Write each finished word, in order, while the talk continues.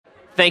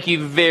Thank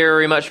you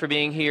very much for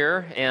being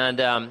here,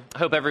 and I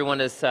hope everyone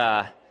is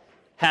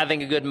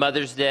having a good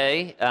Mother's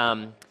Day.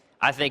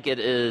 I think it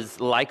is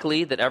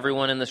likely that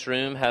everyone in this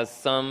room has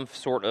some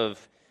sort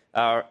of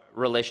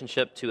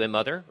relationship to a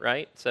mother,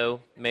 right?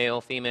 So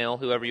male, female,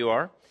 whoever you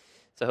are.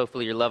 So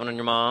hopefully you're loving on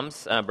your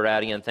moms.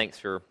 Brad, again, thanks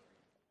for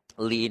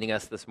leading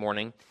us this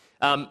morning.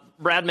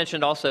 Brad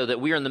mentioned also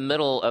that we are in the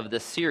middle of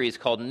this series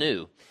called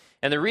New.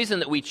 And the reason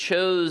that we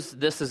chose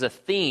this as a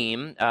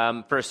theme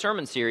for a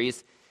sermon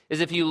series is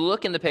if you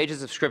look in the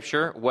pages of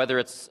Scripture, whether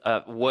it's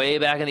way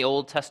back in the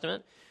Old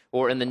Testament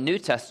or in the New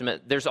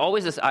Testament, there's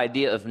always this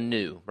idea of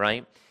new,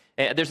 right?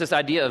 There's this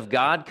idea of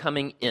God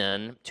coming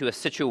in to a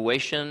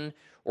situation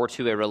or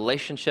to a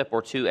relationship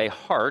or to a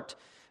heart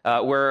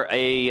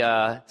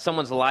where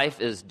someone's life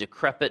is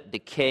decrepit,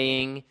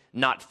 decaying,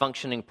 not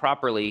functioning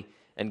properly,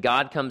 and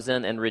God comes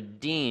in and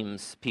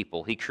redeems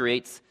people. He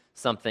creates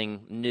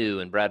something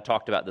new, and Brad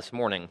talked about this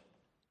morning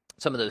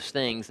some of those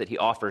things that he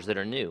offers that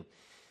are new.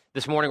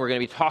 This morning we're going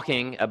to be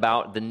talking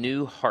about the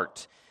new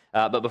heart,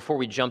 but before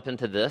we jump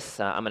into this,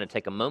 I'm going to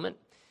take a moment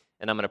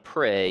and I'm going to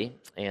pray,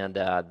 and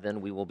then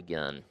we will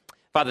begin.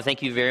 Father,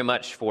 thank you very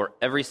much for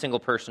every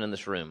single person in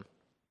this room.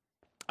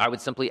 I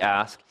would simply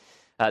ask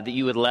that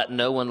you would let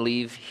no one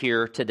leave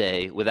here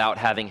today without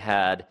having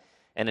had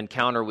an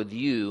encounter with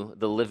you,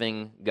 the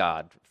living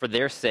God, for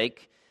their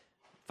sake,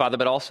 Father,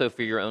 but also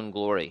for your own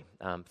glory.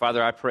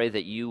 Father, I pray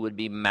that you would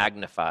be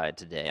magnified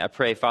today. I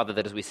pray, Father,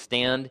 that as we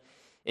stand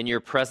in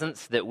your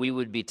presence, that we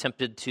would be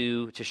tempted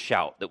to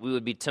shout, that we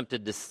would be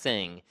tempted to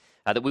sing,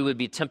 that we would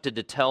be tempted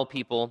to tell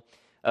people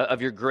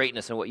of your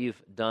greatness and what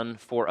you've done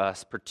for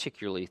us,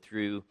 particularly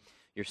through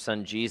your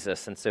Son,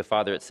 Jesus. And so,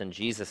 Father, it's in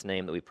Jesus'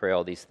 name that we pray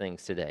all these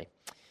things today.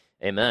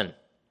 Amen.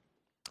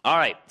 All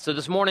right, so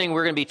this morning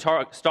we're going to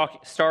be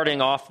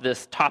starting off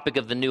this topic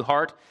of the new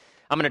heart.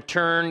 I'm going to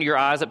turn your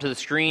eyes up to the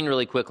screen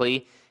really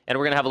quickly, and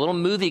we're going to have a little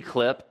movie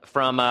clip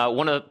from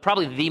one of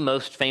probably the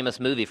most famous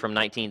movie from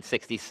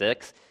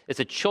 1966. It's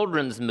a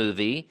children's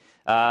movie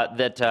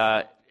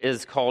that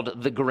is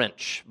called The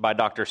Grinch by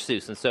Dr.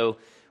 Seuss. And so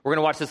we're going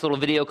to watch this little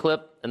video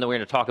clip, and then we're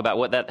going to talk about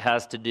what that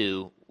has to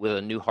do with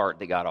a new heart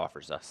that God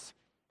offers us.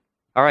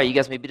 All right, you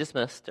guys may be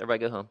dismissed. Everybody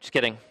go home. Just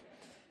kidding.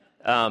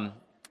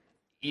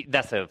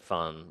 That's a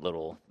fun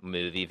little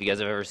movie. If you guys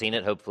have ever seen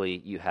it,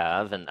 hopefully you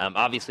have. And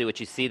obviously what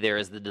you see there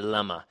is the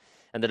dilemma.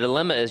 And the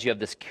dilemma is you have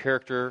this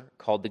character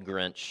called the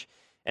Grinch.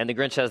 And the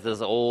Grinch has this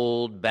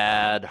old,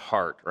 bad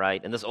heart,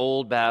 right? And this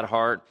old, bad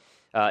heart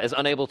is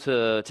unable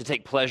to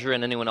take pleasure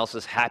in anyone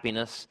else's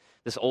happiness.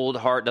 This old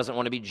heart doesn't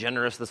want to be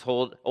generous. This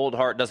old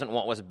heart doesn't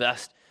want what's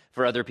best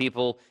for other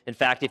people. In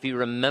fact, if you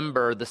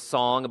remember the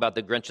song about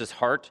the Grinch's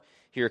heart,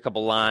 here are a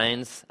couple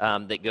lines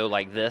that go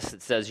like this.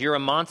 It says, "You're a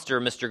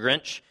monster, Mr.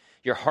 Grinch.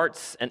 Your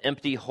heart's an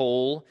empty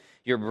hole.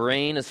 Your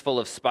brain is full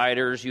of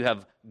spiders. You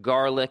have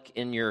garlic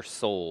in your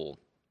soul,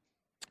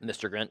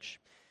 Mr. Grinch.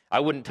 I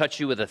wouldn't touch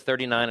you with a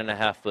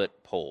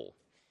 39.5-foot pole.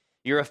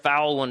 You're a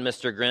foul one,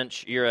 Mr.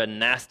 Grinch. You're a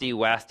nasty,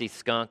 wasty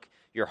skunk.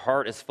 Your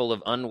heart is full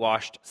of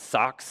unwashed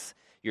socks.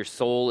 Your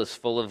soul is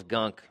full of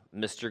gunk,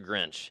 Mr.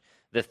 Grinch.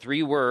 The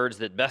three words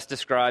that best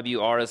describe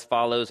you are as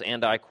follows,"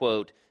 and I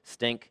quote,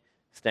 "stink,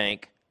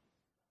 stank,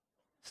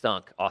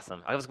 stunk."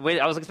 Awesome. I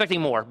was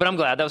expecting more, but I'm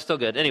glad. That was still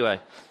good. Anyway.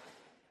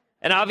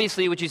 And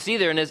obviously what you see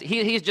there is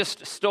he's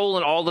just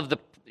stolen all of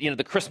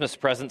the Christmas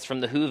presents from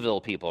the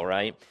Whoville people,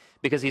 right?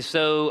 Because he's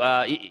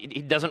so,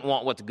 he doesn't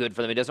want what's good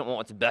for them. He doesn't want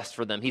what's best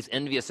for them. He's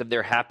envious of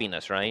their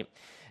happiness, right?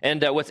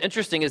 And what's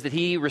interesting is that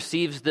he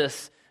receives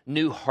this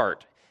new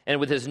heart.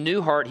 And with his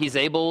new heart, he's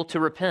able to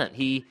repent.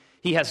 He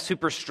has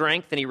super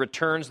strength, and he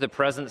returns the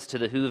presents to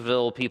the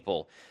Whoville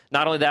people.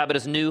 Not only that, but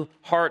his new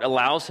heart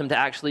allows him to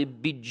actually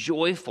be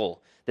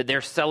joyful that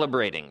they're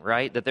celebrating,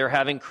 right? That they're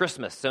having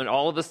Christmas. So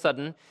all of a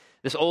sudden,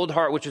 this old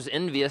heart, which was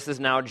envious, is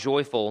now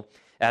joyful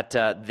at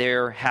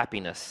their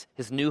happiness.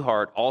 His new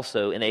heart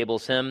also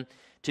enables him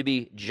to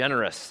be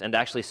generous and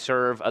actually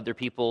serve other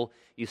people.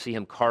 You see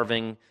him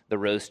carving the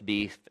roast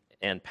beef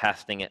and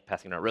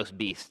roast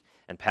beef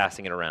and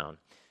passing it around.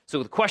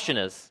 So the question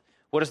is,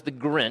 what does the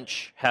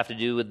Grinch have to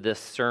do with this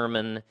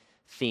sermon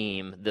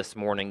theme this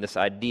morning, this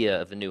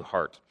idea of the new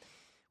heart?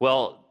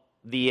 Well,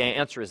 the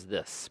answer is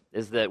this,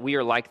 is that we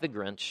are like the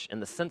Grinch in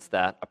the sense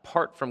that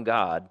apart from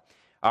God,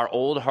 our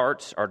old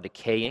hearts are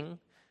decaying.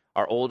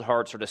 Our old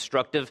hearts are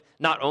destructive.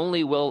 Not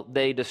only will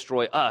they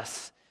destroy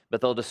us,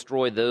 but they'll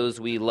destroy those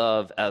we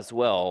love as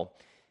well.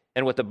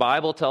 And what the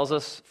Bible tells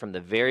us from the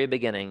very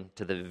beginning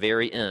to the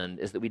very end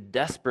is that we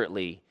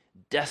desperately,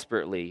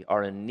 desperately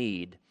are in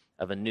need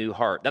of a new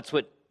heart. That's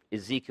what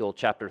Ezekiel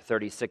chapter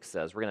 36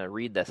 says. We're going to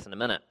read this in a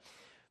minute.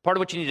 Part of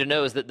what you need to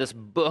know is that this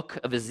book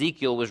of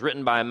Ezekiel was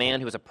written by a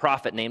man who was a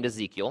prophet named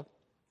Ezekiel.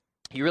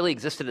 He really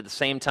existed at the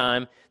same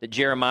time that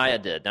Jeremiah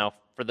did. Now,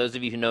 for those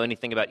of you who know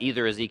anything about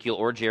either Ezekiel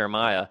or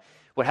Jeremiah,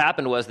 what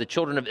happened was the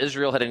children of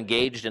Israel had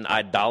engaged in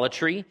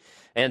idolatry.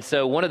 And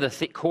so one of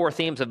the core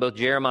themes of both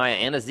Jeremiah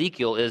and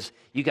Ezekiel is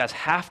you guys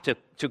have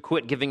to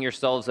quit giving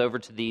yourselves over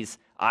to these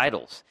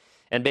idols.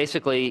 And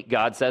basically,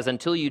 God says,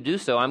 until you do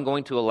so, I'm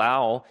going to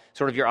allow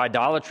sort of your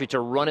idolatry to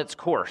run its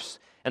course.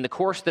 And the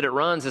course that it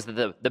runs is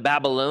that the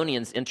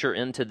Babylonians enter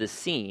into the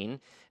scene,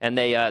 and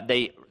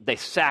they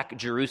sack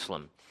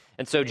Jerusalem.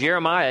 And so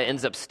Jeremiah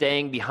ends up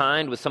staying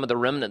behind with some of the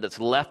remnant that's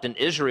left in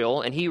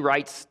Israel, and he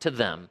writes to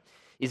them.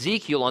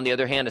 Ezekiel, on the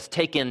other hand, is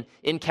taken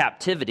in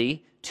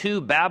captivity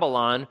to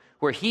Babylon,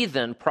 where he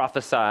then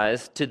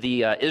prophesies to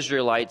the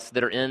Israelites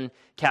that are in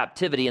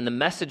captivity. And the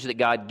message that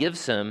God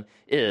gives him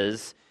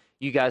is,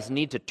 you guys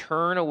need to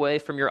turn away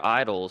from your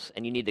idols,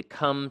 and you need to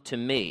come to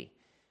me.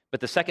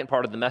 But the second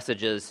part of the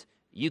message is,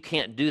 you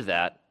can't do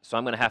that, so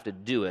I'm going to have to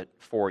do it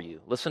for you.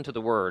 Listen to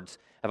the words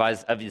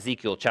of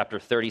Ezekiel chapter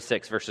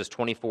 36, verses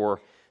 24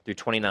 through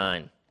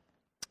 29.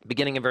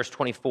 Beginning in verse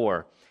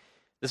 24,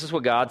 this is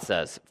what God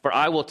says. For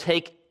I will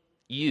take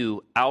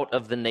you out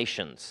of the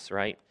nations,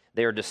 right?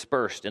 They are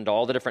dispersed into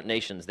all the different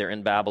nations. They're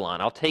in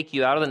Babylon. I'll take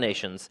you out of the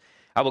nations.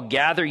 I will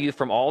gather you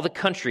from all the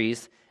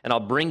countries, and I'll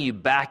bring you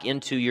back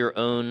into your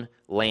own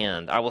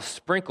land. I will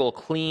sprinkle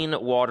clean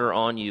water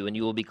on you, and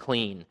you will be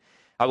clean.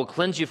 I will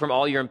cleanse you from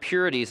all your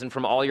impurities and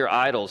from all your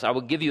idols. I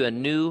will give you a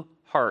new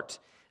heart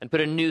and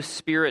put a new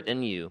spirit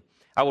in you.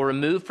 I will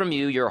remove from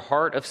you your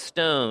heart of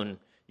stone,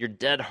 your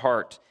dead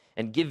heart,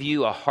 and give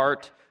you a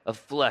heart of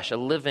flesh, a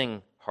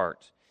living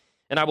heart.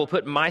 And I will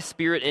put my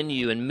spirit in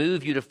you and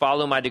move you to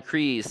follow my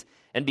decrees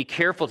and be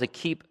careful to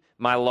keep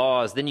my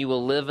laws. Then you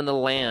will live in the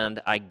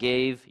land I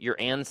gave your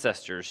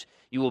ancestors.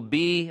 You will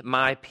be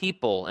my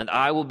people, and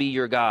I will be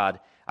your God.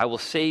 I will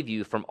save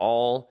you from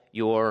all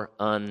your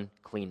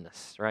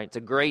uncleanness, right? It's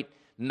a great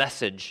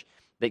message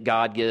that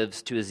God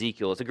gives to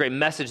Ezekiel. It's a great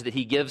message that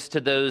he gives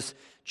to those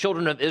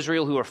children of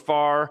Israel who are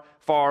far,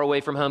 far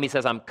away from home. He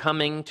says, I'm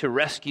coming to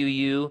rescue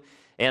you,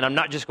 and I'm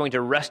not just going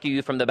to rescue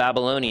you from the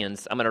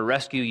Babylonians. I'm going to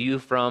rescue you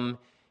from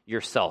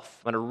yourself.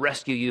 I'm going to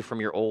rescue you from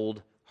your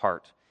old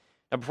heart.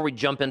 Now, before we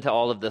jump into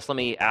all of this, let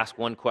me ask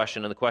one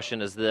question, and the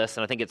question is this,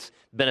 and I think it's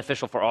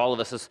beneficial for all of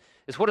us, is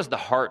what does the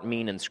heart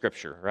mean in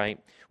Scripture, right?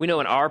 We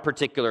know in our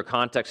particular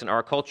context, in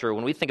our culture,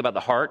 when we think about the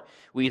heart,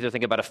 we either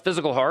think about a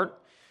physical heart,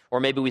 or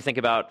maybe we think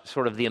about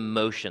sort of the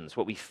emotions,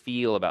 what we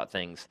feel about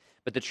things.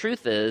 But the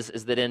truth is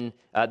that in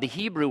the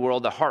Hebrew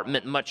world, the heart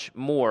meant much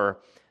more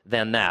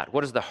than that.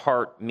 What does the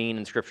heart mean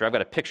in Scripture? I've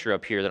got a picture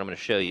up here that I'm going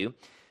to show you.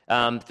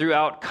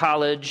 Throughout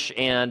college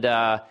and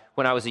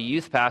when I was a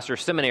youth pastor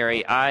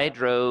seminary, I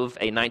drove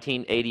a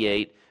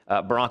 1988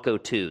 Bronco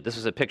 2. This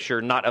is a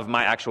picture not of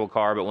my actual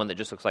car, but one that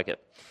just looks like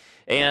it.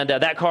 And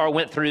that car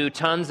went through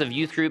tons of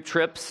youth group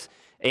trips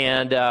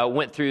and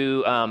went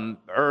through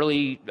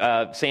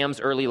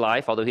Sam's early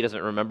life, although he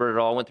doesn't remember it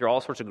all. Went through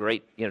all sorts of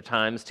great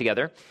times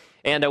together.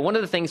 And one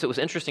of the things that was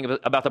interesting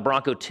about the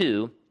Bronco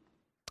 2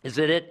 is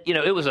that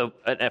it was a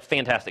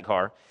fantastic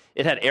car.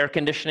 It had air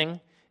conditioning.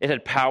 It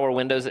had power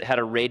windows. It had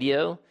a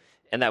radio.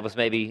 And that was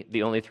maybe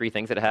the only three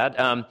things that it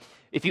had.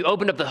 If you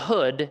opened up the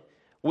hood,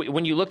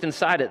 when you looked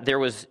inside it, there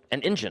was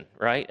an engine,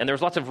 right? And there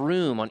was lots of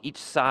room on each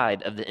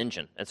side of the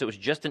engine. And so it was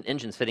just an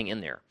engine sitting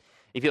in there.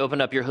 If you open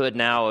up your hood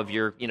now of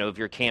your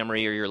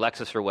Camry or your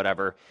Lexus or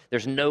whatever,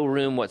 there's no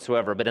room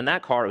whatsoever. But in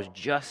that car, it was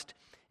just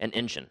an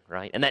engine,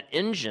 right? And that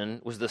engine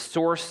was the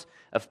source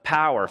of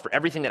power for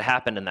everything that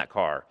happened in that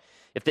car.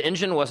 If the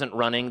engine wasn't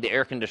running, the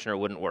air conditioner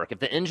wouldn't work. If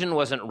the engine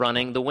wasn't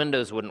running, the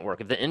windows wouldn't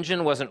work. If the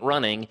engine wasn't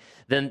running,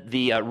 then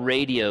the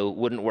radio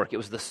wouldn't work. It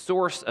was the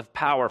source of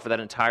power for that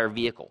entire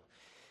vehicle.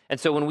 And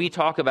so when we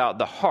talk about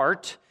the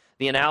heart,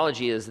 the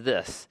analogy is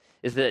this,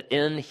 is that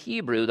in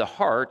Hebrew, the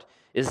heart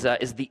is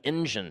the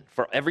engine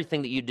for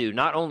everything that you do,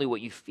 not only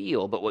what you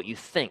feel, but what you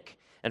think.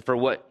 And for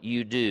what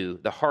you do,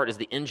 the heart is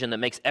the engine that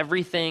makes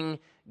everything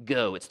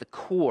go. It's the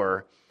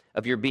core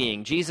of your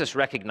being. Jesus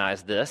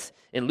recognized this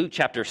in Luke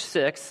chapter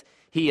 6.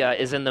 He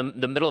is in the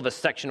middle of a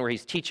section where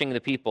he's teaching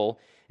the people,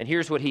 and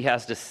here's what he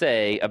has to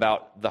say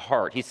about the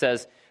heart. He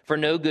says, "For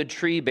no good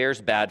tree bears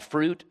bad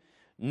fruit,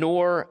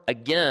 nor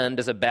again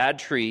does a bad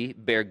tree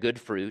bear good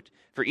fruit.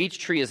 For each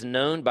tree is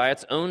known by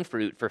its own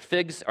fruit. For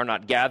figs are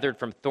not gathered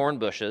from thorn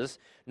bushes,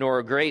 nor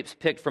are grapes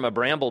picked from a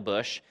bramble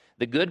bush.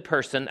 The good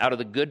person out of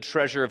the good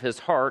treasure of his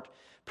heart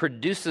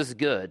produces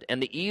good,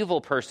 and the evil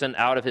person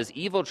out of his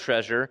evil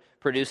treasure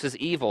produces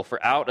evil.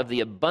 For out of the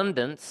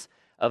abundance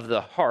of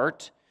the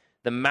heart,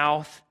 the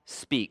mouth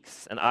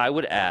speaks." And I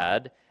would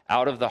add,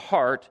 out of the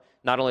heart,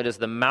 not only does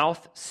the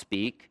mouth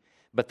speak,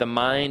 but the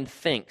mind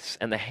thinks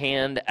and the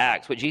hand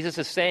acts. What Jesus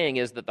is saying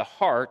is that the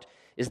heart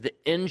is the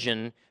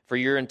engine for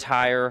your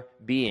entire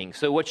being.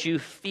 So what you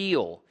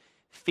feel,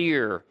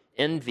 fear,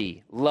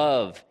 envy,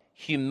 love,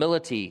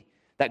 humility,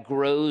 that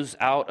grows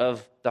out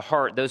of the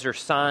heart. Those are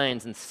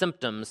signs and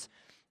symptoms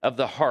of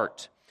the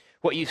heart.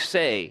 What you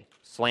say,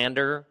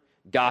 slander,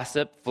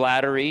 gossip,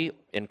 flattery,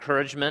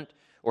 encouragement,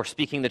 or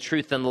speaking the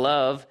truth in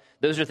love,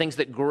 those are things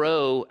that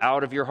grow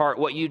out of your heart.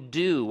 What you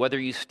do, whether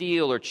you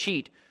steal or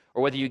cheat,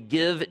 or whether you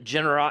give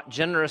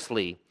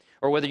generously,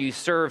 or whether you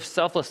serve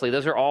selflessly,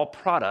 those are all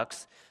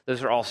products.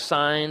 Those are all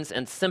signs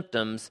and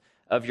symptoms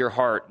of your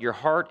heart. Your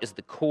heart is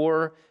the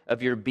core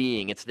of your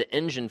being. It's the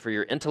engine for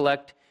your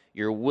intellect,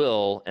 your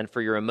will, and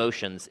for your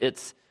emotions.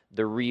 It's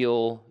the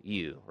real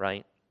you,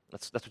 right?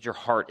 That's what your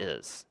heart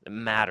is. It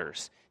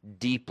matters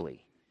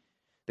deeply.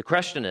 The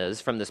question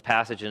is, from this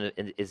passage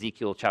in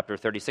Ezekiel chapter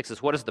 36,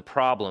 is what is the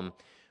problem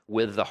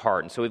with the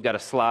heart? And so we've got a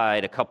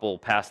slide, a couple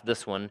past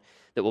this one,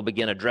 that will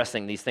begin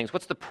addressing these things.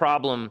 What's the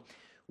problem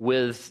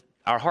with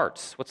our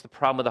hearts? What's the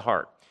problem with the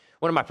heart?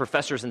 One of my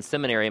professors in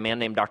seminary, a man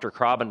named Dr.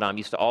 Krabendam,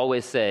 used to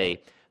always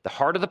say, the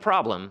heart of the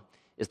problem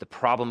is the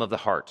problem of the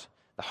heart.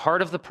 The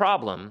heart of the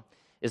problem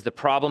is the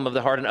problem of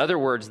the heart. In other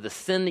words, the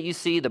sin that you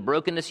see, the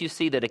brokenness you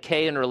see, the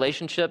decay in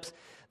relationships,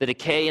 the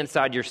decay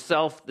inside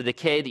yourself, the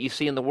decay that you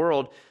see in the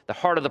world, the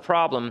heart of the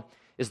problem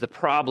is the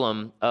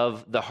problem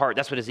of the heart.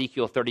 That's what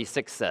Ezekiel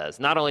 36 says.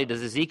 Not only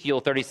does Ezekiel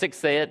 36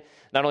 say it,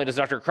 not only does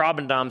Dr.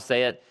 Krabendam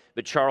say it,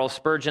 but Charles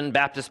Spurgeon,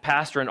 Baptist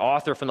pastor and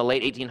author from the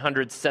late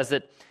 1800s, says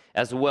it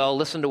as well.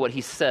 Listen to what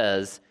he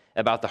says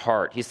about the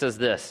heart. He says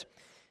this.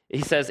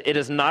 He says, "It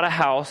is not a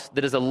house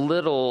that is a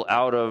little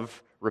out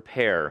of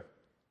repair,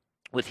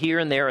 with here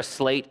and there a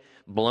slate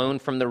blown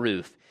from the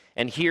roof,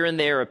 and here and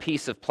there a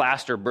piece of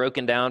plaster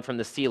broken down from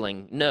the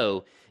ceiling.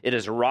 No, it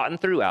is rotten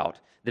throughout.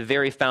 The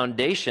very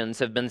foundations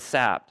have been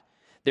sapped.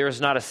 There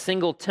is not a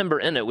single timber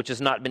in it which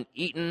has not been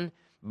eaten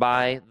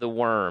by the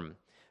worm.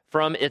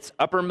 From its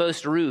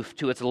uppermost roof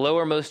to its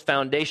lowermost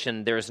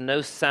foundation, there is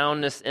no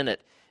soundness in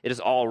it. It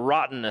is all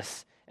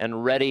rottenness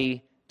and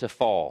ready to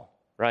fall,"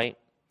 right?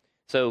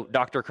 So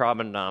Dr.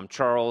 Krabendam,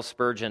 Charles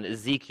Spurgeon,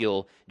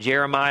 Ezekiel,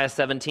 Jeremiah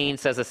 17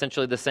 says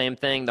essentially the same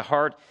thing. The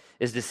heart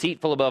is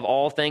deceitful above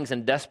all things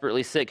and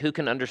desperately sick. Who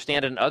can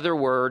understand it? In other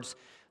words,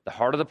 the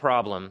heart of the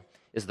problem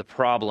is the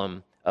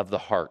problem of the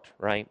heart,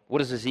 right? What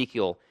does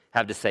Ezekiel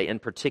have to say in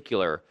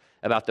particular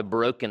about the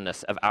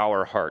brokenness of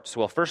our hearts?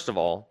 Well, first of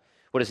all,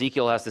 what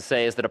Ezekiel has to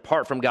say is that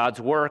apart from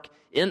God's work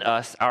in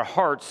us, our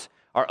hearts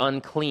are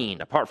unclean.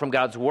 Apart from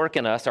God's work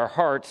in us, our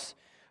hearts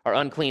are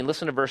unclean.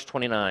 Listen to verse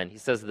 29. He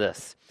says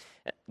this.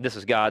 This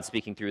is God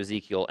speaking through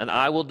Ezekiel. "And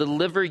I will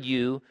deliver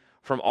you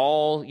from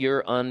all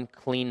your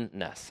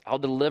uncleanness." I'll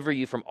deliver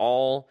you from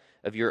all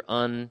of your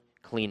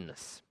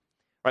uncleanness.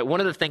 Right? One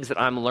of the things that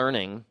I'm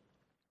learning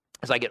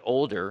as I get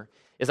older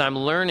is I'm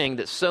learning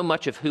that so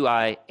much of who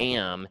I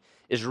am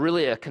is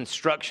really a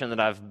construction that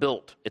I've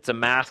built. It's a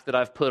mask that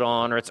I've put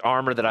on, or it's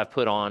armor that I've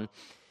put on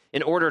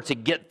in order to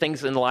get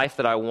things in life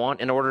that I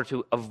want, in order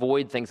to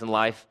avoid things in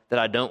life that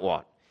I don't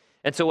want.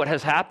 And so what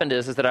has happened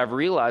is that I've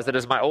realized that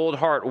as my old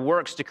heart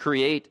works to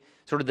create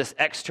sort of this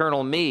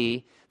external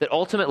me, that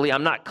ultimately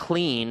I'm not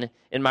clean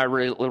in my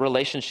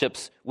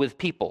relationships with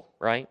people,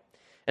 right?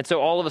 And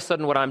so all of a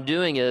sudden what I'm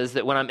doing is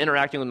that when I'm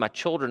interacting with my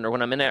children, or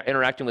when I'm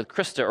interacting with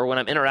Krista, or when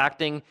I'm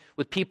interacting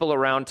with people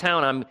around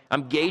town,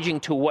 I'm gauging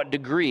to what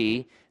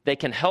degree they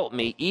can help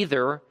me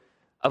either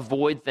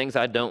avoid things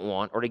I don't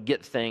want or to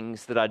get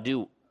things that I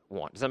do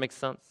want. Does that make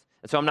sense?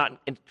 And so I'm not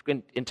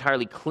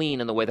entirely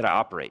clean in the way that I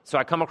operate. So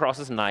I come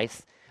across as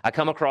nice, I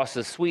come across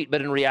as sweet,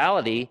 but in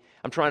reality,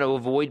 I'm trying to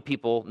avoid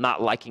people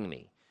not liking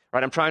me,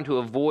 right? I'm trying to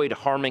avoid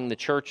harming the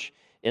church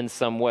in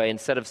some way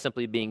instead of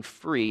simply being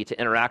free to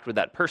interact with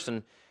that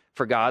person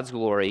for God's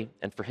glory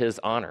and for His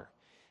honor.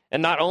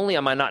 And not only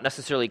am I not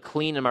necessarily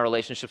clean in my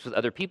relationships with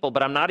other people,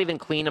 but I'm not even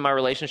clean in my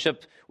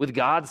relationship with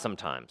God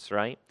sometimes,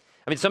 right?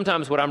 I mean,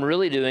 sometimes what I'm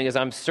really doing is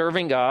I'm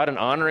serving God and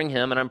honoring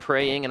Him, and I'm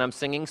praying and I'm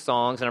singing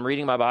songs and I'm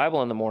reading my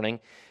Bible in the morning,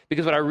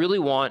 because what I really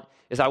want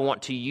is I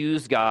want to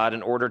use God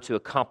in order to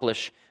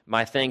accomplish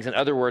my things. In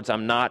other words,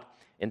 I'm not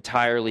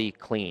entirely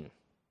clean.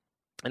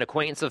 An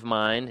acquaintance of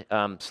mine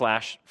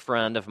 /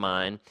 friend of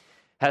mine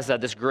has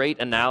this great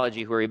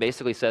analogy where he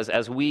basically says,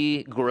 as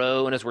we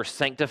grow and as we're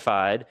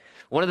sanctified,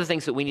 one of the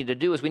things that we need to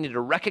do is we need to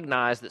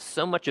recognize that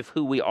so much of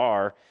who we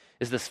are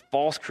is this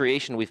false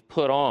creation we've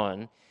put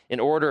on in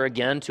order,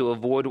 again, to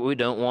avoid what we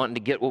don't want and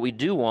to get what we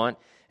do want.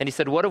 And he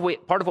said,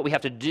 part of what we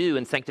have to do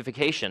in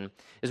sanctification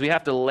is we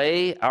have to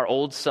lay our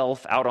old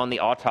self out on the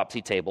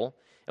autopsy table,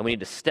 and we need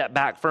to step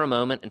back for a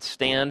moment and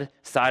stand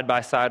side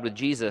by side with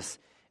Jesus,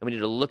 and we need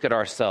to look at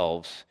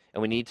ourselves,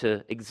 and we need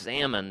to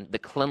examine the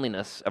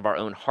cleanliness of our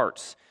own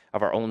hearts,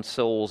 of our own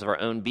souls, of our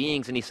own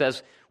beings. And he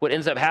says what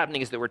ends up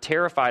happening is that we're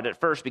terrified at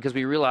first because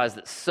we realize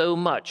that so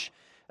much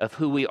of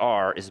who we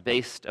are is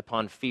based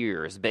upon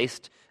fear, is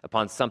based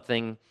upon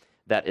something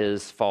that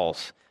is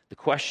false. The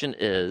question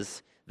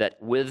is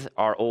that with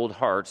our old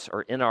hearts,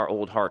 or in our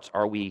old hearts,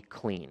 are we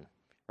clean,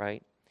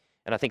 right?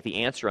 And I think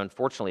the answer,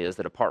 unfortunately, is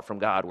that apart from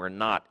God, we're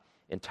not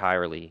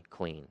entirely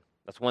clean.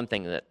 That's one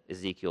thing that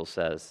Ezekiel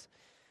says.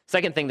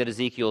 Second thing that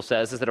Ezekiel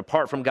says is that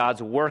apart from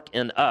God's work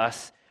in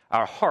us,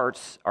 our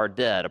hearts are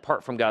dead.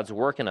 Apart from God's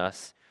work in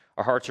us,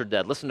 our hearts are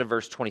dead. Listen to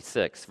verse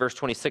 26. Verse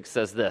 26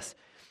 says this,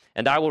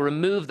 "And I will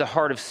remove the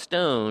heart of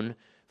stone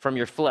from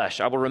your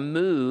flesh." I will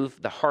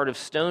remove the heart of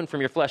stone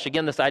from your flesh.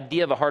 Again, this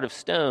idea of a heart of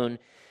stone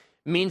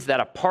means that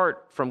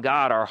apart from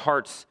God, our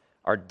hearts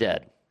are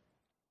dead,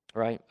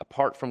 right?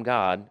 Apart from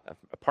God,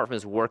 apart from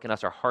His work in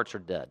us, our hearts are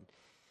dead.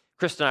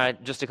 Chris and I,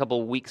 just a couple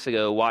of weeks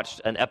ago,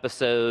 watched an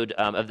episode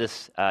of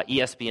this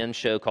ESPN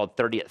show called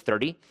 30 at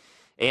 30,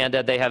 and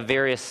they have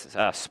various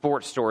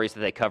sports stories that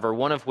they cover,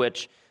 one of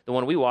which, the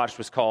one we watched,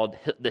 was called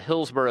The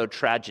Hillsborough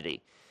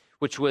Tragedy,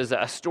 which was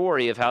a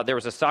story of how there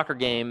was a soccer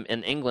game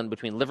in England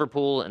between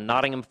Liverpool and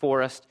Nottingham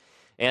Forest.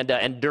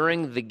 And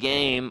during the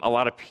game, a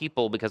lot of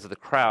people, because of the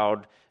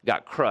crowd,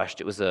 got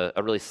crushed. It was a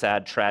really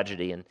sad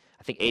tragedy, and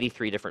I think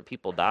 83 different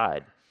people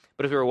died.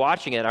 But as we were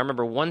watching it, I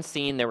remember one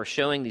scene, they were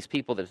showing these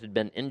people that had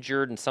been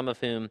injured, and some of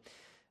whom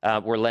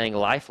were laying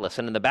lifeless.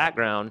 And in the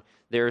background,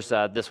 there's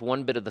this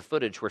one bit of the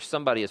footage where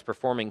somebody is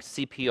performing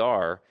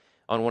CPR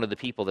on one of the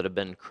people that have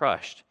been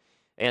crushed.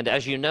 And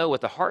as you know,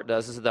 what the heart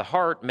does is the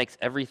heart makes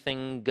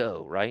everything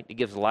go, right? It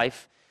gives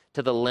life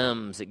to the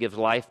limbs, it gives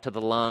life to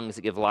the lungs,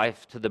 it gives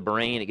life to the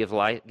brain, it gives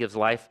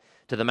life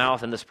to the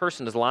mouth. And this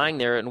person is lying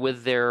there, and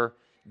with their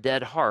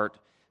dead heart,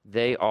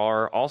 they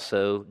are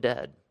also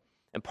dead.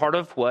 And part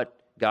of what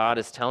God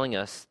is telling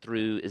us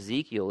through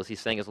Ezekiel is he's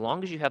saying, as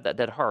long as you have that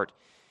dead heart,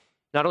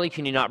 not only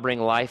can you not bring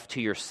life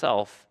to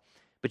yourself,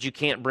 but you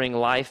can't bring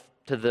life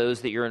to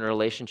those that you're in a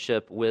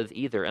relationship with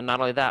either. And not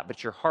only that,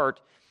 but your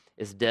heart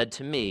is dead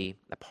to me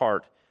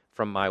apart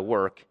from my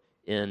work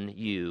in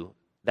you.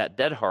 That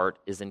dead heart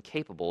is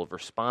incapable of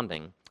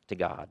responding to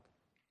God.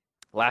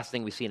 Last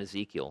thing we see in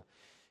Ezekiel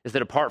is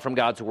that apart from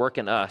God's work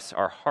in us,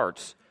 our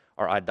hearts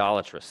are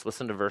idolatrous.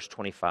 Listen to verse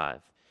 25.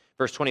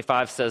 Verse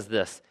 25 says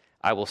this,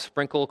 I will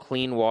sprinkle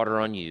clean water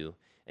on you,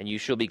 and you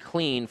shall be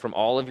clean from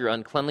all of your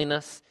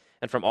uncleanliness,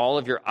 and from all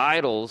of your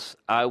idols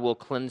I will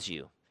cleanse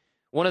you.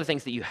 One of the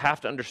things that you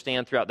have to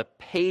understand throughout the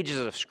pages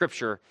of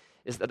Scripture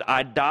is that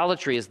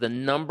idolatry is the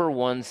number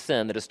one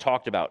sin that is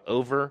talked about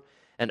over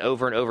and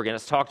over and over again.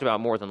 It's talked about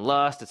more than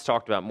lust. It's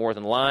talked about more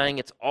than lying.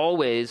 It's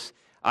always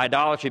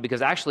idolatry,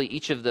 because actually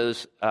each of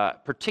those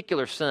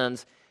particular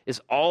sins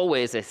is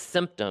always a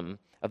symptom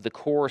of the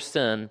core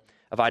sin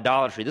of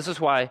idolatry. This is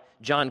why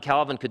John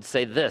Calvin could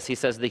say this. He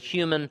says, the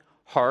human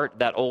heart,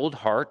 that old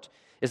heart,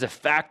 is a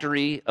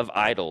factory of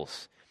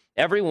idols.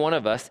 Every one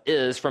of us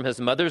is, from his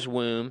mother's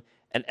womb,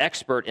 an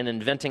expert in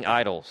inventing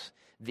idols.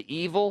 The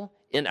evil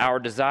in our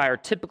desire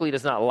typically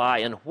does not lie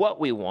in what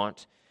we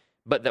want,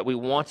 but that we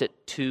want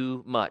it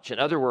too much. In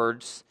other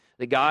words,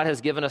 that God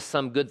has given us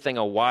some good thing,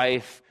 a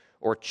wife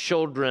or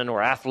children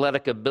or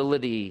athletic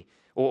ability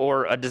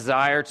or a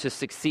desire to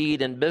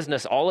succeed in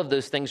business. All of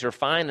those things are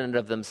fine in and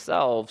of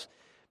themselves,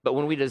 but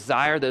when we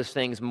desire those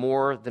things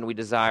more than we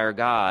desire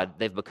God,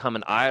 they've become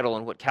an idol.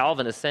 And what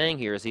Calvin is saying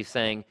here is he's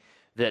saying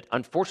that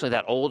unfortunately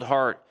that old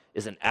heart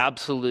is an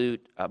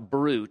absolute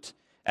brute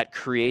at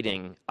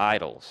creating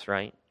idols,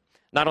 right?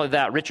 Not only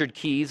that, Richard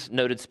Keyes,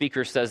 noted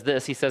speaker, says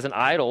this. He says an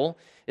idol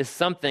is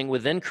something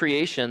within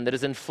creation that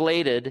is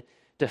inflated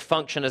to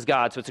function as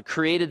God. So it's a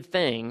created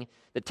thing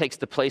that takes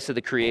the place of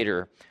the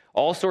creator.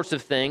 All sorts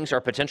of things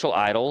are potential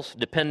idols,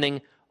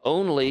 depending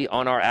only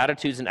on our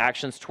attitudes and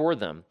actions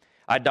toward them.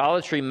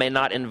 Idolatry may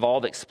not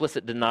involve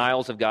explicit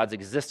denials of God's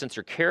existence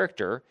or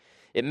character.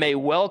 It may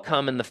well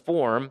come in the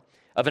form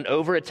of an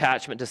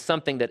over-attachment to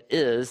something that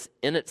is,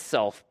 in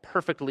itself,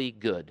 perfectly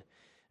good.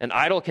 An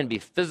idol can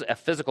be a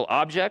physical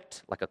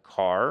object, like a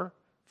car,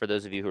 for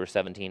those of you who are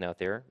 17 out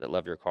there that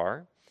love your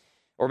car,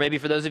 or maybe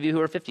for those of you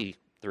who are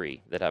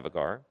 53 that have a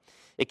car.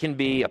 It can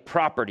be a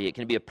property, it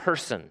can be a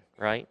person,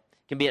 right?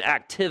 It can be an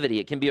activity,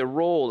 it can be a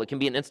role, it can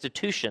be an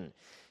institution,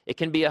 it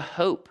can be a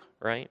hope,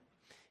 right?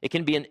 It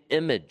can be an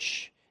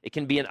image, it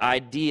can be an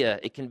idea,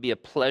 it can be a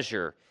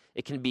pleasure,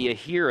 it can be a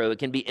hero, it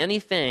can be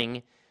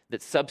anything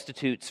that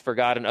substitutes for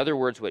God. In other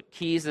words, what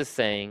Keyes is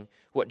saying,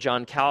 what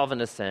John Calvin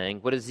is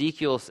saying, what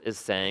Ezekiel is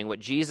saying, what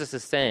Jesus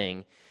is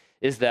saying,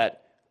 is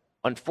that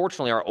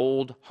unfortunately our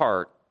old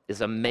heart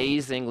is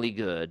amazingly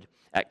good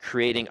at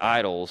creating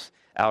idols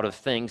out of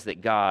things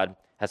that God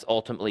has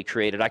ultimately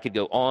created. I could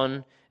go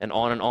on and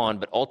on and on,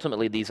 but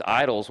ultimately these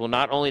idols will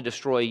not only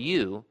destroy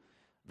you,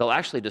 they'll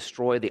actually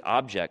destroy the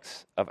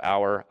objects of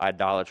our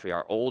idolatry.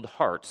 Our old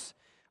hearts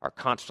are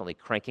constantly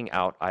cranking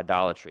out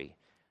idolatry.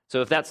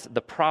 So if that's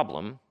the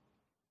problem,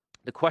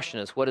 the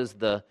question is, what is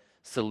the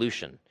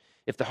solution?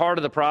 If the heart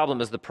of the problem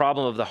is the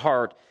problem of the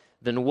heart,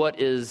 then what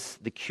is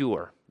the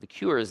cure? The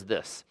cure is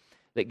this,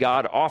 that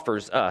God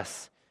offers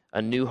us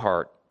a new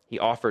heart. He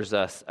offers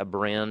us a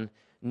brand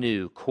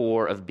new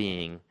core of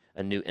being,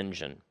 a new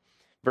engine.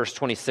 Verse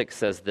 26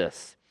 says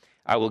this,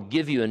 I will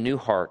give you a new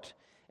heart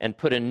and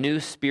put a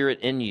new spirit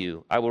in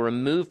you. I will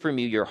remove from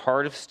you your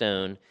heart of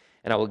stone,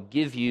 and I will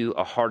give you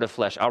a heart of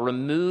flesh. I'll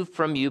remove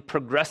from you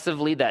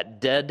progressively that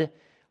dead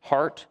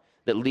heart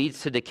that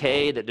leads to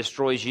decay, that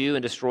destroys you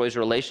and destroys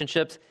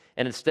relationships,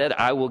 and instead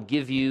I will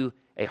give you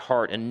a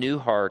heart, a new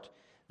heart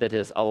that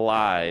is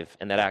alive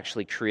and that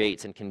actually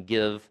creates and can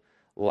give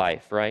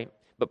life, right?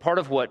 But part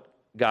of what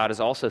God is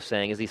also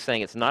saying is he's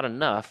saying it's not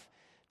enough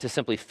to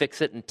simply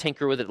fix it and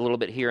tinker with it a little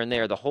bit here and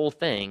there. The whole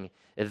thing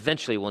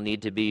eventually will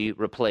need to be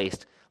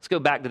replaced. Let's go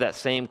back to that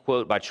same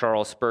quote by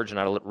Charles Spurgeon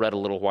I read a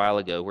little while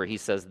ago, where he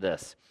says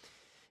this,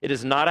 it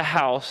is not a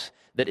house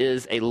that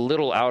is a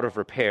little out of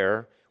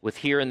repair, with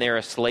here and there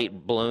a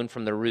slate blown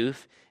from the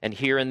roof, and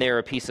here and there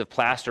a piece of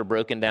plaster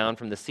broken down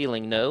from the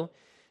ceiling. No,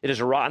 it is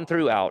rotten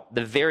throughout.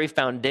 The very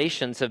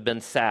foundations have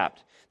been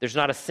sapped. There's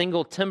not a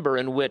single timber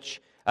in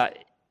which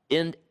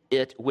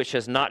it which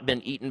has not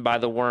been eaten by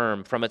the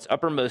worm. From its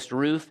uppermost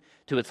roof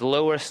to its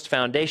lowest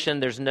foundation,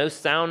 there's no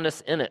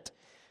soundness in it.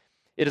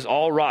 It is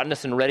all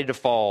rottenness and ready to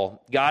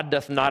fall. God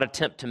doth not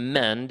attempt to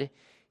mend.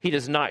 He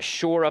does not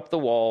shore up the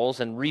walls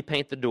and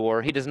repaint the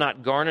door. He does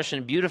not garnish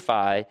and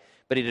beautify,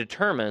 but he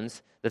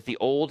determines that the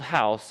old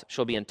house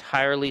shall be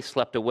entirely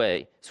swept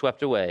away,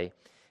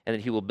 and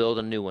that he will build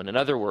a new one. In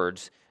other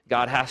words,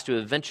 God has to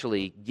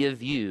eventually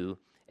give you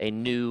a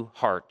new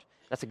heart.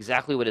 That's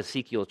exactly what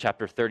Ezekiel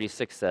chapter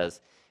 36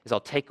 says, is I'll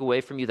take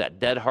away from you that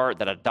dead heart,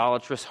 that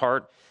idolatrous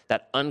heart,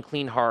 that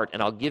unclean heart,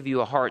 and I'll give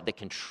you a heart that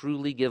can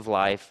truly give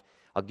life.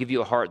 I'll give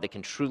you a heart that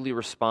can truly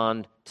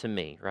respond to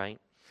me, right?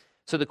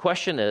 So the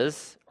question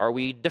is, are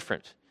we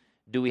different?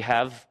 Do we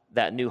have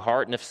that new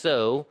heart? And if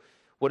so,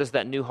 what does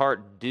that new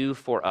heart do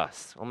for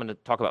us? I'm going to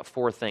talk about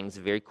 4 things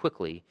very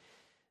quickly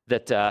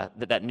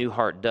that new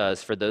heart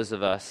does for those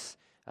of us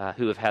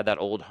who have had that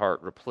old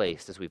heart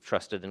replaced as we've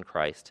trusted in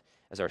Christ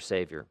as our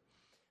Savior.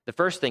 The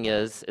first thing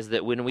is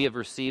that when we have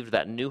received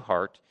that new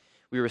heart,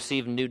 we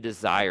receive new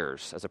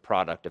desires as a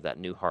product of that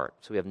new heart.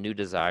 So we have new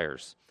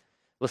desires.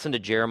 Listen to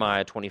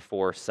Jeremiah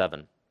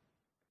 24:7.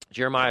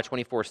 Jeremiah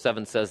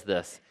 24:7 says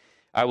this,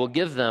 I will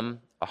give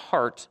them a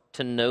heart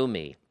to know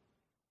me,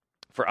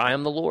 for I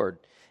am the Lord,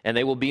 and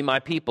they will be my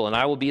people, and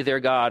I will be their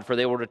God, for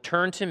they will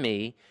return to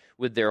me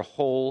with their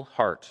whole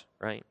heart,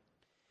 right?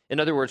 In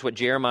other words, what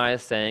Jeremiah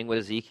is saying, what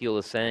Ezekiel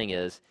is saying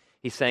is,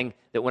 he's saying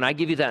that when I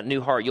give you that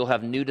new heart, you'll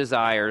have new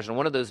desires, and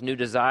one of those new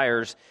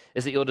desires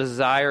is that you'll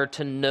desire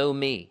to know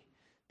me,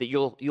 that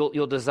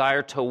you'll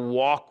desire to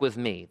walk with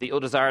me, that you'll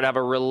desire to have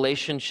a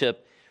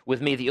relationship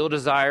with me, that you'll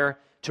desire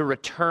to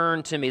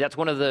return to me. That's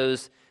one of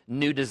those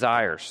new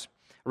desires.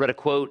 I read a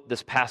quote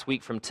this past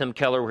week from Tim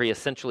Keller where he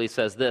essentially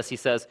says this. He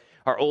says,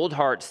 our old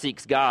heart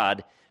seeks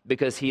God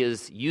because he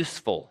is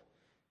useful.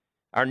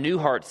 Our new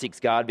heart seeks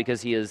God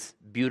because he is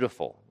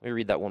beautiful. Let me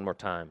read that one more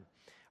time.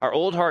 Our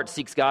old heart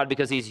seeks God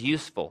because he's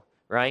useful,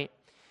 right?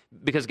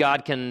 Because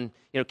God can,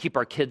 keep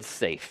our kids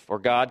safe, or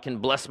God can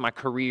bless my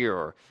career,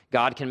 or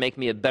God can make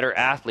me a better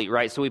athlete,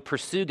 right? So we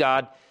pursue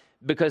God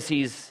because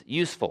he's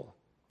useful,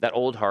 that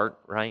old heart,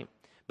 right?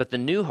 But the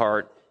new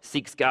heart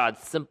seeks God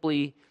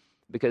simply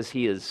because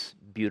he is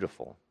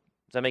beautiful.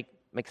 Does that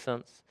make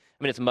sense?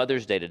 I mean, it's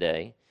Mother's Day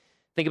today.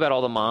 Think about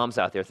all the moms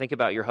out there. Think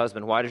about your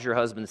husband. Why does your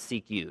husband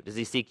seek you? Does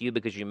he seek you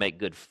because you make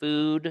good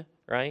food,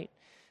 right?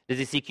 Does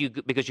he seek you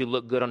because you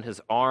look good on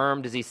his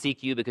arm? Does he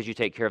seek you because you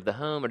take care of the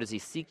home? Or does he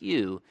seek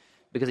you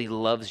because he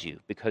loves you,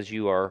 because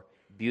you are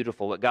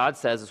beautiful? What God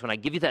says is when I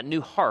give you that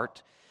new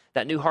heart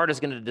is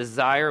going to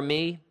desire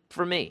me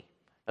for me.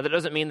 Now, that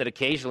doesn't mean that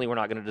occasionally we're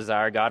not going to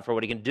desire God for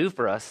what he can do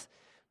for us,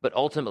 but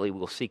ultimately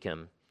we'll seek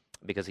him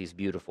because he's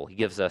beautiful. He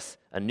gives us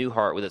a new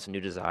heart with its new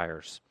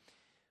desires.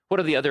 What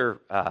are the other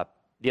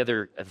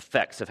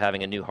effects of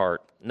having a new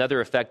heart?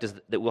 Another effect is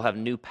that we'll have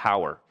new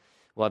power.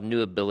 We'll have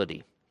new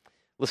ability.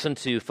 Listen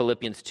to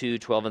Philippians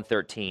 2:12 and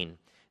 13.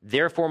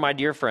 Therefore, my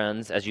dear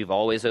friends, as you've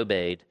always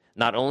obeyed,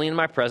 not only in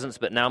my presence,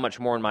 but now much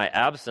more in my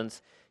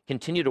absence,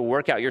 continue to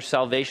work out your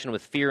salvation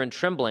with fear and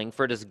trembling,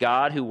 for it is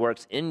God who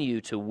works in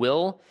you to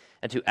will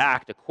and to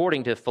act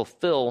according to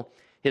fulfill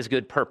his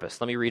good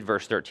purpose. Let me read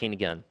verse 13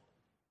 again.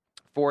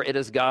 For it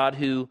is God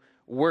who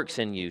works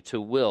in you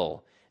to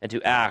will and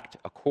to act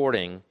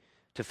according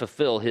to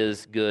fulfill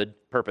his good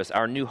purpose.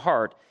 Our new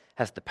heart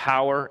has the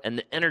power and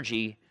the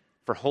energy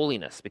for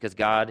holiness because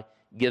God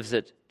gives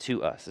it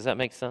to us. Does that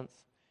make sense?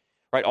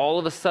 Right? All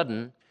of a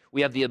sudden,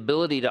 we have the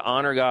ability to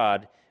honor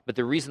God, but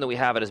the reason that we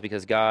have it is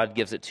because God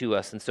gives it to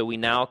us. And so we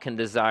now can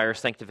desire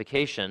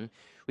sanctification.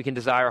 We can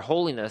desire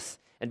holiness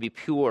and be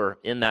pure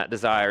in that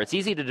desire. It's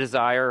easy to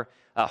desire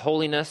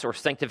holiness or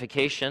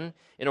sanctification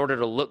in order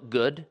to look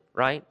good,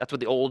 right? That's what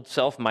the old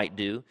self might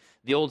do.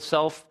 The old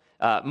self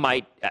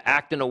might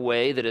act in a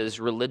way that is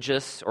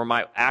religious or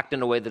might act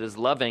in a way that is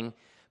loving,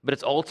 but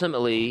it's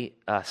ultimately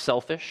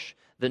selfish.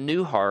 The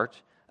new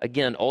heart,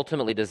 again,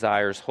 ultimately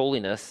desires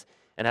holiness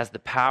and has the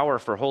power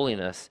for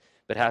holiness,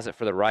 but has it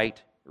for the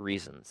right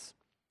reasons.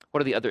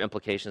 What are the other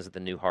implications of the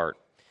new heart?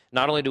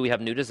 Not only do we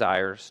have new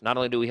desires, not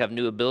only do we have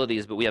new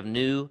abilities, but we have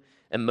new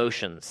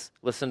emotions.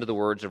 Listen to the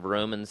words of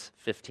Romans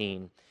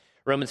 15.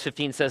 Romans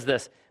 15 says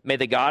this, may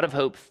the God of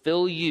hope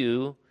fill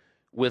you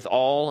with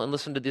all, and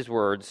listen to these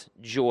words,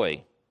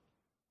 joy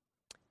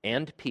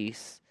and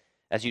peace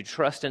as you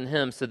trust in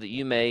him so that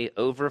you may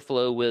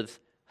overflow with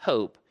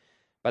hope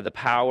by the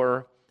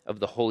power of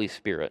the Holy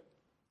Spirit.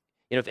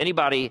 If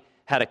anybody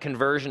had a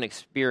conversion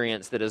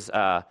experience that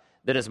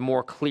is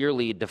more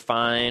clearly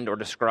defined or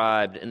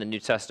described in the New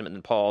Testament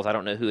than Paul's, I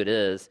don't know who it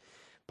is.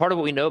 Part of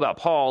what we know about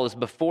Paul is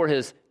before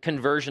his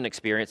conversion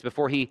experience,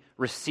 before he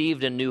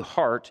received a new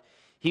heart,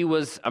 he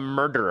was a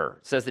murderer.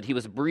 It says that he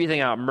was breathing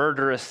out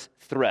murderous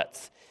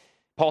threats.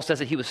 Paul says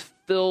that he was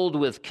filled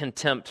with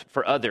contempt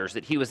for others,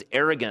 that he was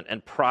arrogant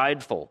and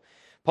prideful.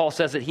 Paul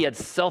says that he had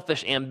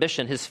selfish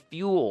ambition. His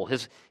fuel,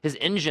 his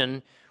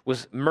engine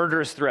was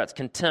murderous threats,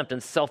 contempt,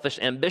 and selfish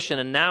ambition.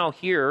 And now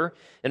here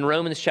in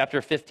Romans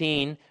chapter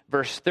 15,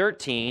 verse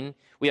 13,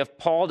 we have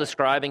Paul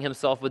describing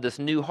himself with this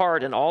new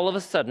heart, and all of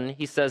a sudden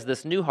he says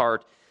this new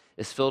heart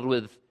is filled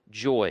with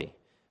joy.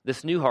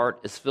 This new heart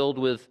is filled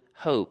with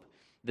hope.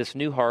 This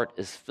new heart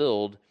is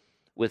filled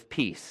with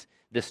peace.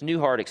 This new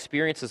heart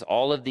experiences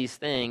all of these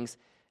things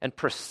and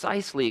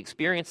precisely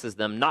experiences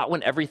them not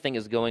when everything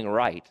is going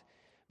right,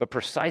 but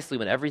precisely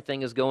when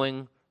everything is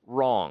going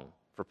wrong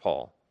for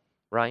Paul,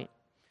 right?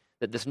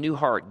 That this new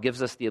heart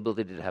gives us the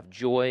ability to have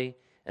joy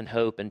and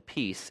hope and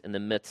peace in the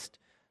midst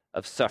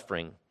of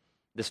suffering.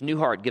 This new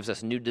heart gives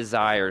us new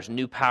desires,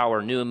 new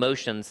power, new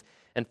emotions,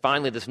 and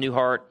finally, this new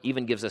heart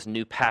even gives us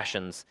new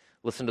passions.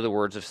 Listen to the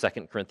words of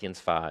 2 Corinthians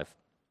 5.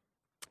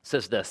 It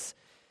says this,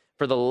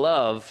 "For the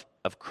love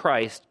of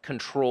Christ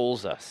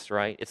controls us,"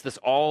 right? It's this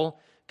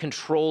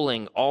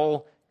all-controlling,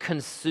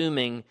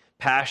 all-consuming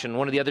passion.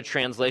 One of the other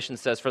translations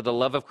says, "For the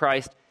love of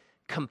Christ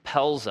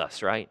compels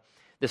us," right?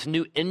 This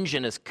new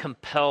engine is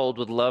compelled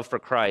with love for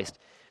Christ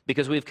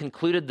because we've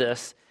concluded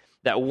this,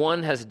 that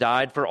one has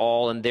died for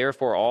all, and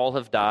therefore all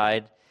have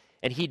died.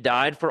 And he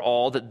died for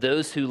all, that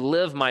those who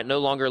live might no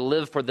longer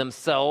live for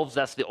themselves.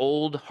 That's the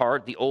old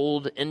heart, the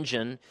old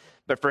engine.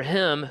 But for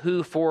him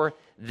who for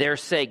their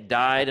sake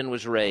died and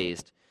was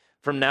raised.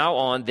 From now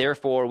on,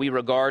 therefore, we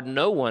regard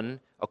no one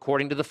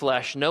according to the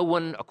flesh, no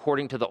one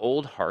according to the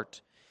old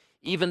heart.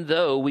 Even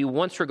though we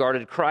once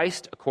regarded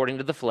Christ according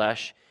to the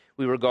flesh,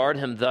 we regard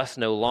him thus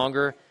no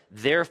longer.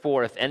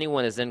 Therefore, if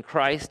anyone is in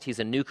Christ, he's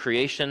a new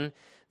creation.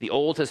 The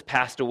old has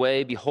passed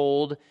away.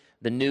 Behold,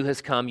 the new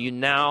has come. You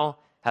now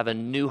have a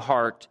new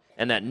heart,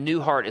 and that new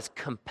heart is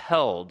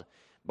compelled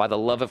by the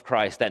love of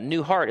Christ. That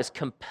new heart is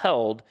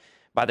compelled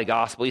by the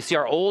gospel. You see,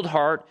 our old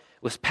heart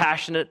was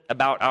passionate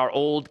about our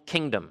old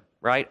kingdom,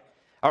 right?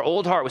 Our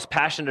old heart was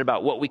passionate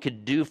about what we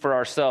could do for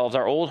ourselves.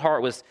 Our old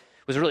heart was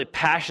really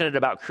passionate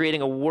about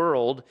creating a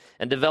world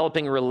and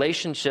developing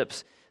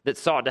relationships that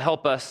sought to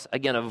help us,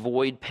 again,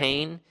 avoid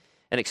pain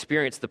and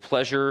experience the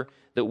pleasure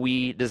that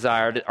we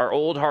desired. Our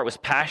old heart was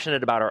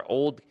passionate about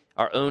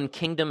our own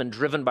kingdom and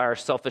driven by our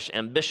selfish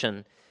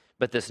ambition.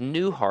 But this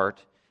new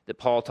heart that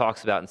Paul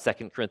talks about in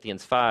 2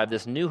 Corinthians 5,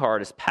 this new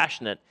heart is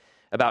passionate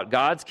about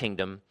God's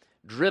kingdom,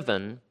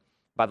 driven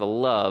by the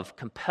love,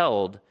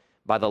 compelled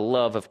by the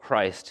love of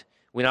Christ.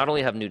 We not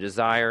only have new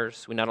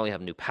desires, we not only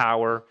have new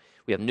power,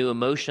 we have new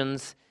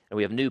emotions, and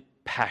we have new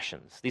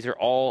passions. These are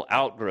all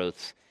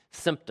outgrowths,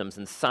 symptoms,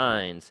 and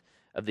signs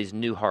of these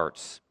new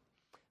hearts.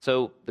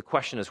 So the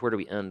question is, where do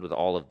we end with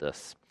all of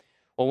this?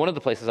 Well, one of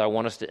the places I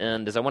want us to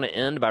end is I want to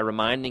end by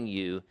reminding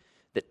you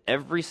that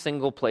every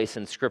single place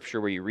in Scripture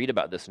where you read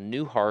about this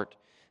new heart,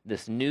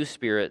 this new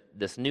spirit,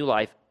 this new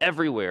life,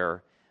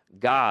 everywhere,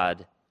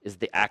 God is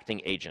the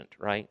acting agent,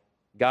 right?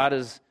 God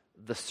is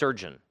the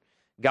surgeon.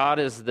 God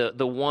is the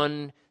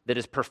one that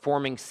is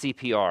performing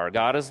CPR.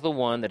 God is the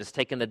one that has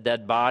taken the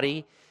dead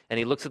body, and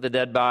he looks at the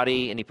dead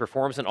body, and he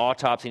performs an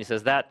autopsy, and he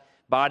says, that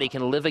body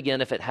can live again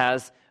if it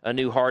has a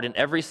new heart. In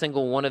every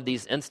single one of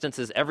these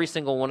instances, every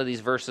single one of these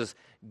verses,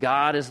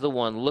 God is the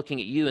one looking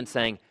at you and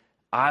saying,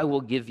 I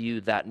will give you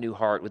that new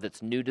heart with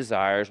its new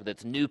desires, with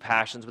its new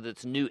passions, with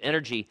its new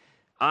energy.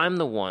 I'm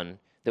the one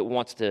that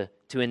wants to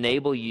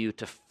enable you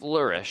to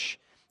flourish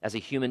as a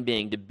human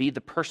being, to be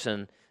the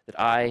person that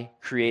I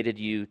created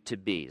you to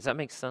be. Does that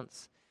make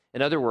sense?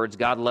 In other words,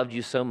 God loved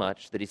you so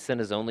much that he sent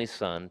his only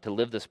son to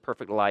live this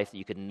perfect life that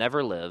you could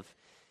never live,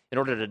 in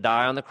order to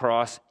die on the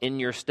cross in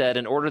your stead,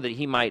 in order that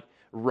he might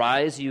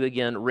raise you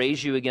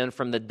again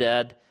from the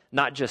dead,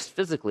 not just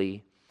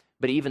physically,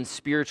 but even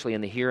spiritually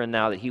in the here and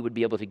now, that he would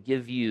be able to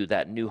give you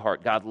that new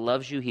heart. God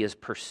loves you. He has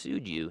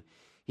pursued you.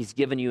 He's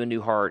given you a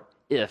new heart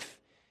if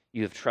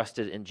you have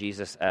trusted in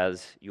Jesus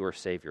as your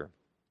Savior.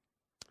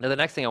 Now, the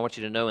next thing I want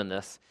you to know in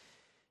this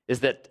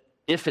is that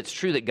if it's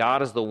true that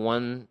God is the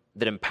one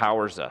that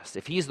empowers us,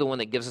 if he's the one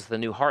that gives us the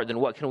new heart, then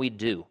what can we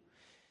do?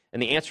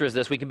 And the answer is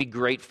this: we can be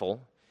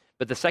grateful.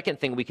 But the second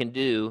thing we can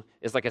do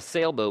is, like a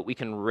sailboat, we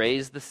can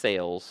raise the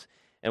sails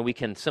and we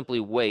can simply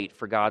wait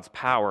for God's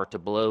power to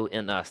blow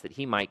in us, that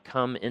he might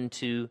come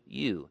into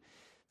you,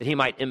 that he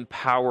might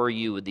empower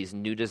you with these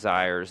new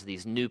desires,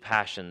 these new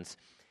passions,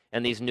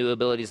 and these new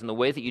abilities. And the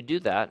way that you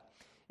do that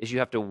is you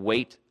have to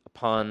wait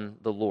upon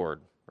the Lord,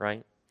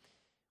 right?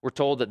 We're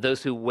told that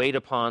those who wait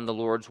upon the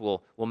Lord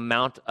will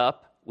mount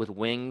up with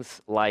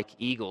wings like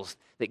eagles,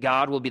 that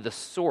God will be the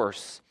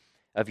source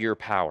of your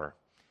power.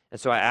 And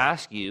so I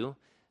ask you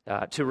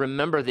to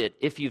remember that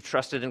if you've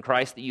trusted in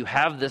Christ, that you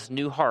have this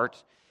new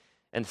heart,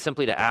 and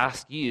simply to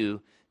ask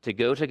you to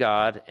go to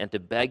God and to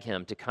beg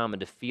him to come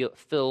and to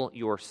fill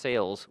your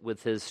sails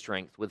with his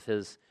strength, with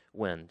his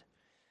wind.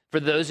 For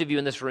those of you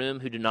in this room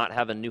who do not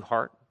have a new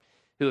heart,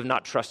 who have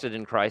not trusted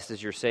in Christ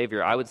as your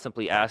Savior, I would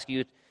simply ask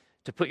you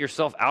to put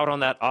yourself out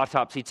on that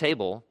autopsy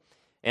table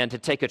and to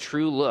take a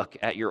true look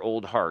at your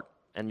old heart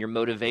and your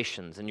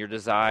motivations and your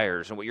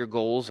desires and what your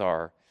goals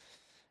are.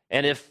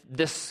 And if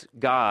this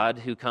God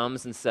who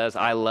comes and says,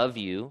 I love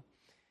you,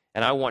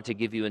 and I want to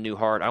give you a new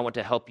heart, I want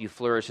to help you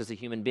flourish as a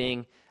human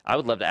being, I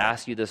would love to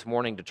ask you this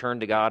morning to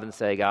turn to God and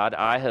say, God,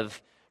 I have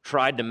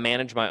tried to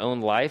manage my own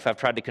life. I've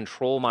tried to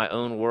control my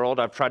own world.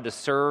 I've tried to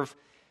serve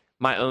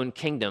my own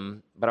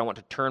kingdom, but I want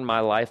to turn my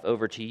life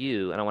over to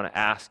you, and I want to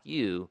ask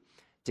you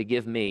to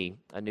give me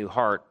a new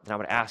heart, then I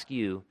would ask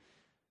you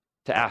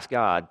to ask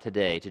God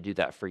today to do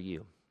that for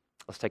you.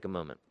 Let's take a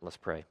moment. Let's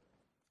pray.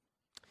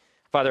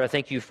 Father, I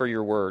thank you for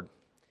your word.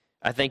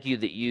 I thank you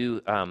that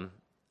you,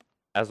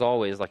 as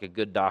always, like a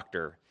good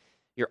doctor,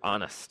 you're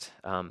honest.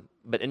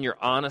 But in your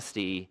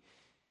honesty,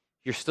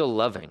 you're still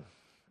loving.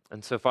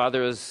 And so,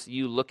 Father, as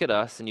you look at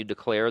us and you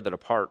declare that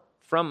apart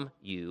from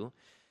you,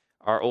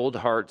 our old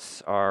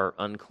hearts are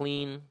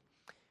unclean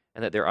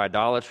and that they're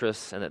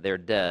idolatrous and that they're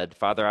dead,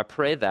 Father, I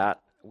pray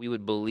that we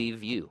would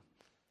believe you,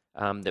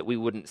 that we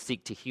wouldn't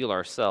seek to heal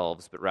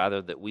ourselves, but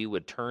rather that we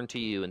would turn to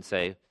you and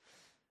say,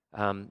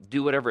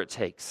 do whatever it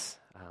takes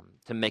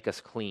to make us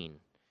clean.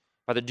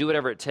 Father, do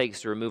whatever it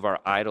takes to remove our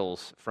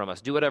idols from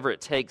us. Do whatever it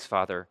takes,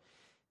 Father,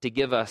 to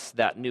give us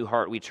that new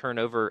heart. We turn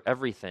over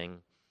everything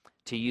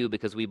to you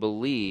because we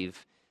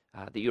believe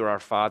that you are our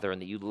Father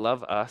and that you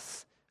love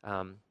us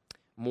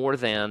more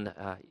than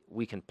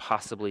we can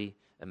possibly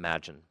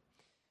imagine.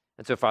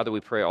 And so, Father, we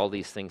pray all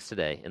these things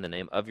today in the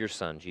name of your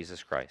Son,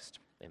 Jesus Christ.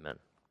 Amen.